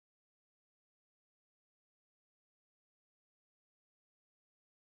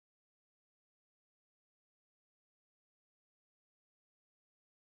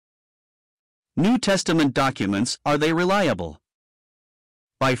New Testament documents, are they reliable?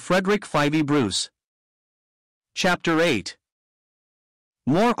 By Frederick Fyvie Bruce. Chapter 8.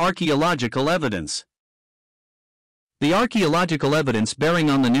 More archaeological evidence. The archaeological evidence bearing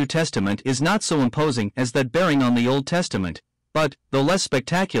on the New Testament is not so imposing as that bearing on the Old Testament, but, though less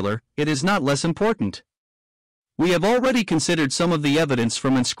spectacular, it is not less important. We have already considered some of the evidence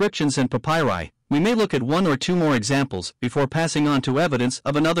from inscriptions and papyri. We may look at one or two more examples before passing on to evidence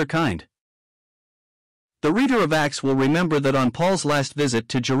of another kind. The reader of Acts will remember that on Paul's last visit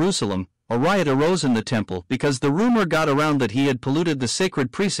to Jerusalem, a riot arose in the temple because the rumor got around that he had polluted the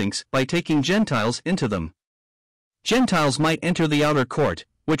sacred precincts by taking Gentiles into them. Gentiles might enter the outer court,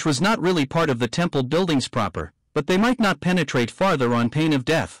 which was not really part of the temple buildings proper, but they might not penetrate farther on pain of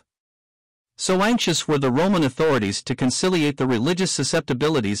death. So anxious were the Roman authorities to conciliate the religious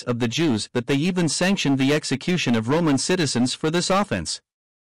susceptibilities of the Jews that they even sanctioned the execution of Roman citizens for this offense.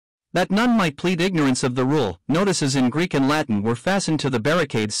 That none might plead ignorance of the rule, notices in Greek and Latin were fastened to the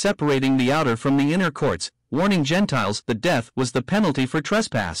barricades separating the outer from the inner courts, warning Gentiles that death was the penalty for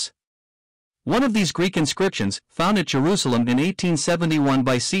trespass. One of these Greek inscriptions, found at Jerusalem in 1871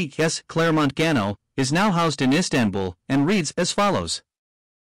 by C.S. Claremont-Ganneau, is now housed in Istanbul, and reads as follows.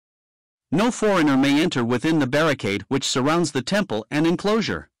 No foreigner may enter within the barricade which surrounds the temple and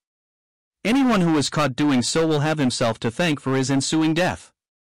enclosure. Anyone who is caught doing so will have himself to thank for his ensuing death.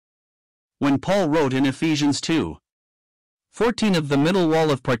 When Paul wrote in Ephesians 2:14 of the middle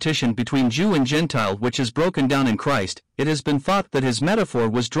wall of partition between Jew and Gentile which is broken down in Christ, it has been thought that his metaphor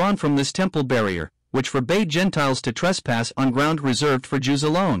was drawn from this temple barrier, which forbade Gentiles to trespass on ground reserved for Jews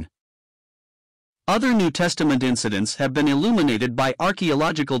alone. Other New Testament incidents have been illuminated by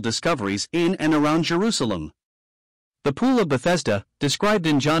archaeological discoveries in and around Jerusalem. The Pool of Bethesda, described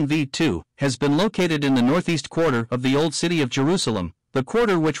in John v. 2, has been located in the northeast quarter of the Old City of Jerusalem, the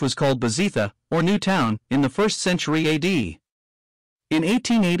quarter which was called Bezitha, or New Town, in the 1st century A.D. In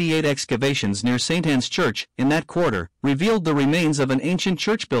 1888 excavations near St. Anne's Church, in that quarter, revealed the remains of an ancient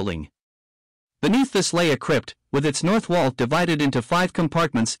church building. Beneath this lay a crypt, with its north wall divided into 5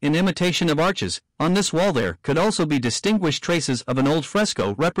 compartments in imitation of arches. On this wall there could also be distinguished traces of an old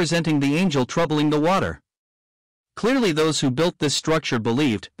fresco representing the angel troubling the water. Clearly those who built this structure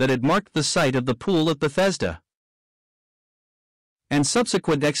believed that it marked the site of the Pool of Bethesda. And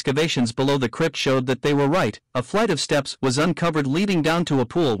subsequent excavations below the crypt showed that they were right. A flight of steps was uncovered leading down to a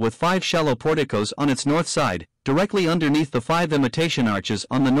pool with 5 shallow porticos on its north side, directly underneath the 5 imitation arches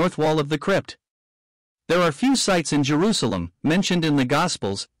on the north wall of the crypt. There are few sites in Jerusalem, mentioned in the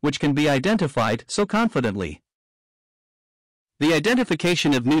Gospels, which can be identified so confidently. The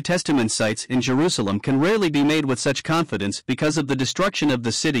identification of New Testament sites in Jerusalem can rarely be made with such confidence because of the destruction of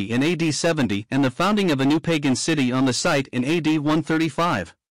the city in AD 70 and the founding of a new pagan city on the site in AD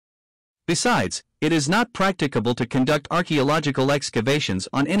 135. Besides, it is not practicable to conduct archaeological excavations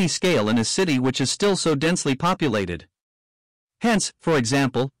on any scale in a city which is still so densely populated. Hence, for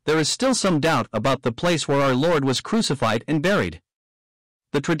example, there is still some doubt about the place where our Lord was crucified and buried.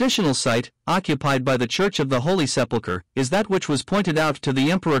 The traditional site, occupied by the Church of the Holy Sepulchre, is that which was pointed out to the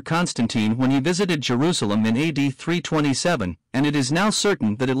Emperor Constantine when he visited Jerusalem in AD 327, and it is now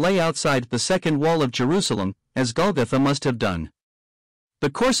certain that it lay outside the second wall of Jerusalem, as Golgotha must have done. The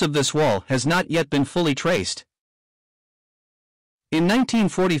course of this wall has not yet been fully traced. In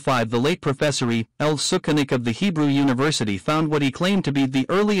 1945 the late Professor E. L. Sukhanik of the Hebrew University found what he claimed to be the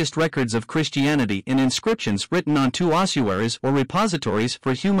earliest records of Christianity in inscriptions written on 2 ossuaries or repositories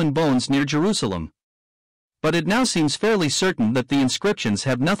for human bones near Jerusalem. But it now seems fairly certain that the inscriptions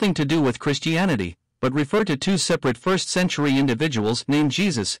have nothing to do with Christianity, but refer to 2 separate 1st century individuals named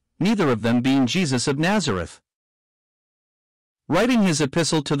Jesus, neither of them being Jesus of Nazareth. Writing his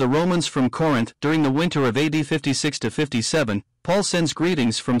epistle to the Romans from Corinth during the winter of AD 56-57, Paul sends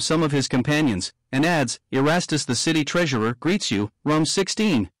greetings from some of his companions, and adds, Erastus the city treasurer greets you, Rom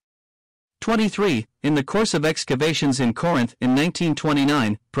 16:23. In the course of excavations in Corinth in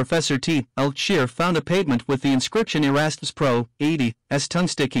 1929, Professor T. L. Scheer found a pavement with the inscription Erastus Pro. 80's tongue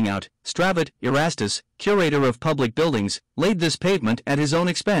sticking out. Stravat, Erastus, curator of public buildings, laid this pavement at his own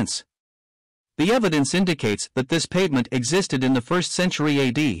expense. The evidence indicates that this pavement existed in the 1st century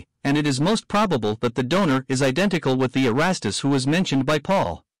AD, and it is most probable that the donor is identical with the Erastus who was mentioned by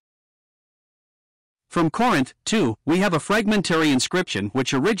Paul. From Corinth, too, we have a fragmentary inscription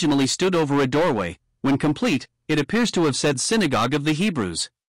which originally stood over a doorway. When complete, it appears to have said Synagogue of the Hebrews.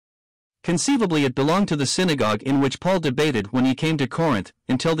 Conceivably it belonged to the synagogue in which Paul debated when he came to Corinth,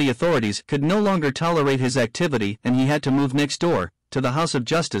 until the authorities could no longer tolerate his activity and he had to move next door, to the house of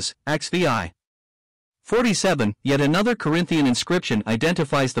justice, Acts vi. 47. Yet another Corinthian inscription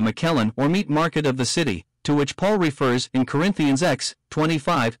identifies the Makellon or meat market of the city, to which Paul refers in Corinthians X.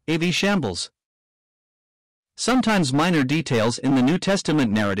 25, AV Shambles. Sometimes minor details in the New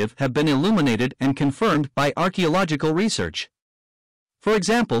Testament narrative have been illuminated and confirmed by archaeological research. For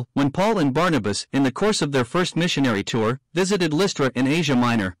example, when Paul and Barnabas, in the course of their first missionary tour, visited Lystra in Asia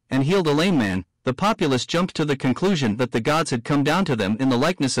Minor, and healed a lame man, the populace jumped to the conclusion that the gods had come down to them in the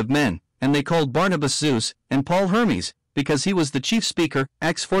likeness of men, and they called Barnabas Zeus, and Paul Hermes, because he was the chief speaker,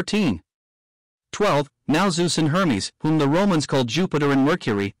 Acts 14. 12. Now Zeus and Hermes, whom the Romans called Jupiter and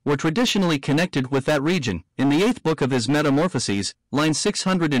Mercury, were traditionally connected with that region. In the 8th book of his Metamorphoses, line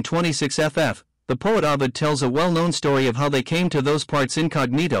 626 ff, the poet Ovid tells a well-known story of how they came to those parts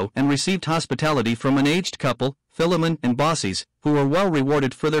incognito and received hospitality from an aged couple, Philemon and Baucis, who were well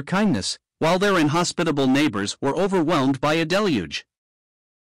rewarded for their kindness, while their inhospitable neighbors were overwhelmed by a deluge.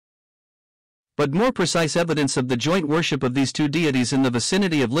 But more precise evidence of the joint worship of these two deities in the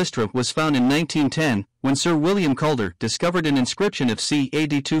vicinity of Lystra was found in 1910, when Sir William Calder discovered an inscription of c. AD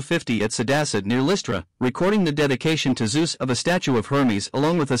 250 at Sedasset near Lystra, recording the dedication to Zeus of a statue of Hermes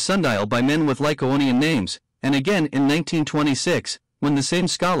along with a sundial by men with Lycaonian names, and again in 1926, when the same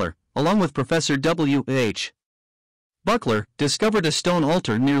scholar, along with Professor W.H. Buckler, discovered a stone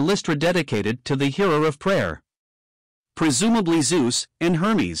altar near Lystra dedicated to the hearer of prayer, presumably Zeus and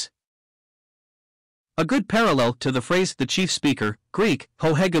Hermes. A good parallel to the phrase the chief speaker, Greek,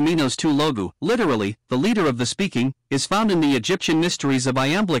 ho hegemenos tou logou, literally, the leader of the speaking, is found in the Egyptian mysteries of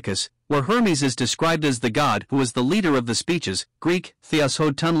Iamblichus, where Hermes is described as the god who is the leader of the speeches, Greek, theos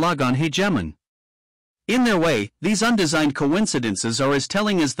ho ton logon hegemon. In their way, these undesigned coincidences are as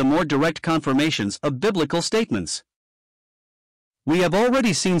telling as the more direct confirmations of biblical statements. We have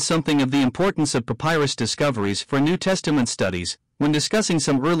already seen something of the importance of papyrus discoveries for New Testament studies, when discussing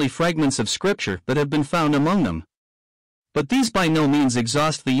some early fragments of Scripture that have been found among them. But these by no means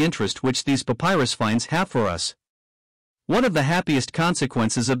exhaust the interest which these papyrus finds have for us. One of the happiest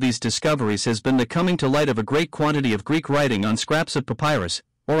consequences of these discoveries has been the coming to light of a great quantity of Greek writing on scraps of papyrus,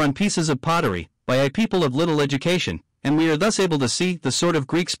 or on pieces of pottery, by a people of little education, and we are thus able to see the sort of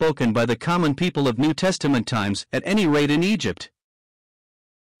Greek spoken by the common people of New Testament times, at any rate in Egypt.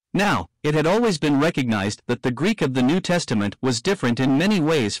 Now, it had always been recognized that the Greek of the New Testament was different in many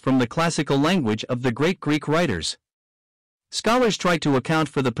ways from the classical language of the great Greek writers. Scholars tried to account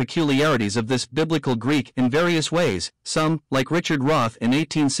for the peculiarities of this biblical Greek in various ways. Some, like Richard Roth in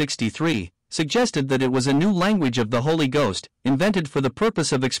 1863, suggested that it was a new language of the Holy Ghost, invented for the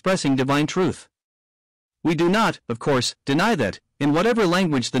purpose of expressing divine truth. We do not, of course, deny that, in whatever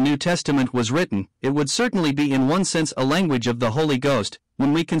language the New Testament was written, it would certainly be in one sense a language of the Holy Ghost,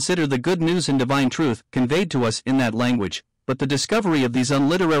 when we consider the good news and divine truth conveyed to us in that language, but the discovery of these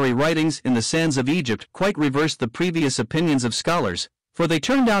unliterary writings in the sands of Egypt quite reversed the previous opinions of scholars, for they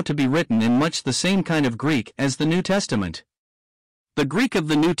turned out to be written in much the same kind of Greek as the New Testament. The Greek of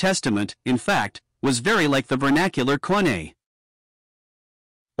the New Testament, in fact, was very like the vernacular Koine,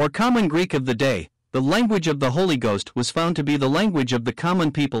 or common Greek of the day. The language of the Holy Ghost was found to be the language of the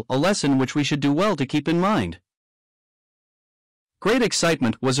common people, a lesson which we should do well to keep in mind. Great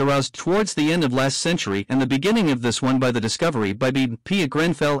excitement was aroused towards the end of last century and the beginning of this one by the discovery by B.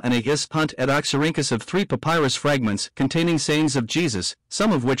 Grenfell and A. Hunt at Oxyrhynchus of 3 papyrus fragments containing sayings of Jesus,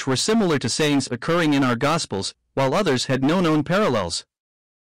 some of which were similar to sayings occurring in our Gospels, while others had no known parallels.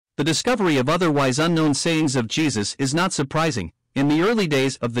 The discovery of otherwise unknown sayings of Jesus is not surprising. In the early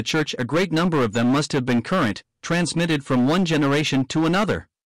days of the Church a great number of them must have been current, transmitted from one generation to another.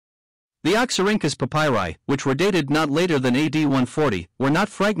 The Oxyrhynchus papyri, which were dated not later than AD 140, were not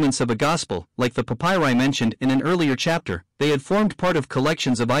fragments of a gospel, like the papyri mentioned in an earlier chapter. They had formed part of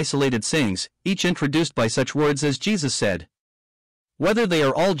collections of isolated sayings, each introduced by such words as Jesus said. Whether they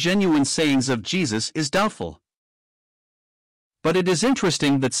are all genuine sayings of Jesus is doubtful. But it is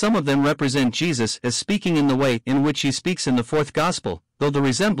interesting that some of them represent Jesus as speaking in the way in which he speaks in the 4th Gospel, though the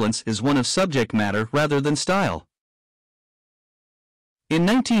resemblance is one of subject matter rather than style. In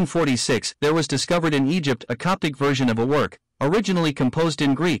 1946 there was discovered in Egypt a Coptic version of a work, originally composed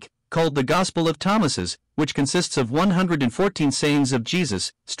in Greek, called the Gospel of Thomases, which consists of 114 sayings of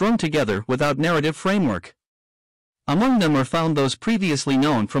Jesus, strung together without narrative framework. Among them are found those previously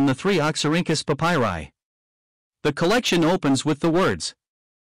known from the 3 Oxyrhynchus papyri. The collection opens with the words,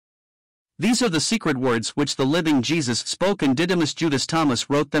 "These are the secret words which the living Jesus spoke, and Didymus Judas Thomas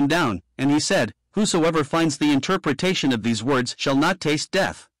wrote them down, and he said, Whosoever finds the interpretation of these words shall not taste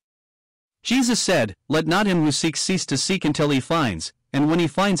death. Jesus said, Let not him who seeks cease to seek until he finds, and when he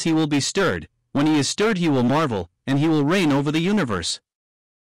finds he will be stirred, when he is stirred he will marvel, and he will reign over the universe."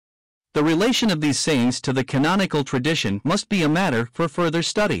 The relation of these sayings to the canonical tradition must be a matter for further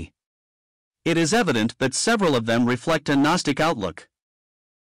study. It is evident that several of them reflect a Gnostic outlook.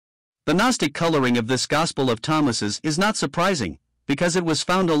 The Gnostic coloring of this Gospel of Thomas's is not surprising, because it was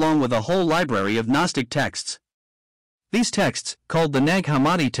found along with a whole library of Gnostic texts. These texts, called the Nag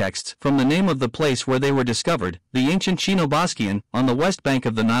Hammadi texts from the name of the place where they were discovered, the ancient Chino-Boscaean, on the west bank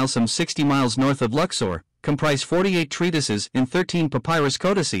of the Nile some 60 miles north of Luxor, comprise 48 treatises in 13 papyrus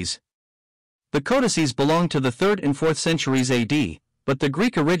codices. The codices belong to the 3rd and 4th centuries AD, but the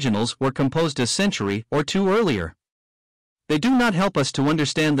Greek originals were composed a century or two earlier. They do not help us to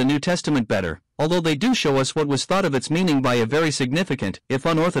understand the New Testament better, although they do show us what was thought of its meaning by a very significant, if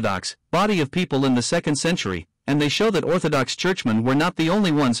unorthodox, body of people in the 2nd century, and they show that Orthodox churchmen were not the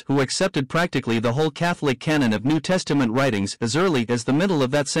only ones who accepted practically the whole Catholic canon of New Testament writings as early as the middle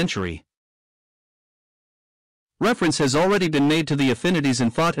of that century. Reference has already been made to the affinities in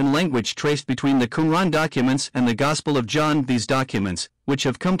thought and language traced between the Qumran documents and the Gospel of John. These documents, which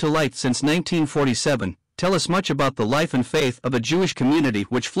have come to light since 1947, tell us much about the life and faith of a Jewish community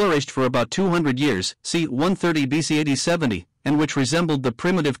which flourished for about 200 years, c. 130 BC AD 70, and which resembled the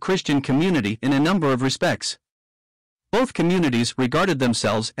primitive Christian community in a number of respects. Both communities regarded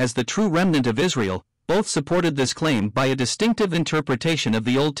themselves as the true remnant of Israel, both supported this claim by a distinctive interpretation of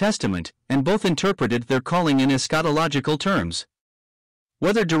the Old Testament, and both interpreted their calling in eschatological terms.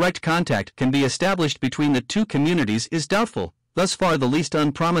 Whether direct contact can be established between the two communities is doubtful. Thus far the least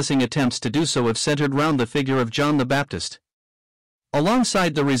unpromising attempts to do so have centered round the figure of John the Baptist.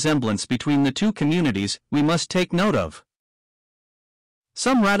 Alongside the resemblance between the two communities, we must take note of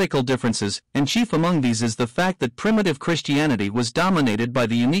some radical differences, and chief among these is the fact that primitive Christianity was dominated by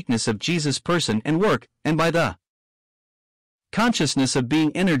the uniqueness of Jesus' person and work, and by the consciousness of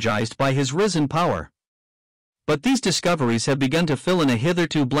being energized by his risen power. But these discoveries have begun to fill in a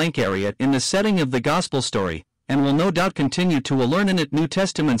hitherto blank area in the setting of the gospel story, and will no doubt continue to learn in it New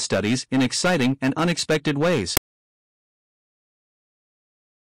Testament studies in exciting and unexpected ways.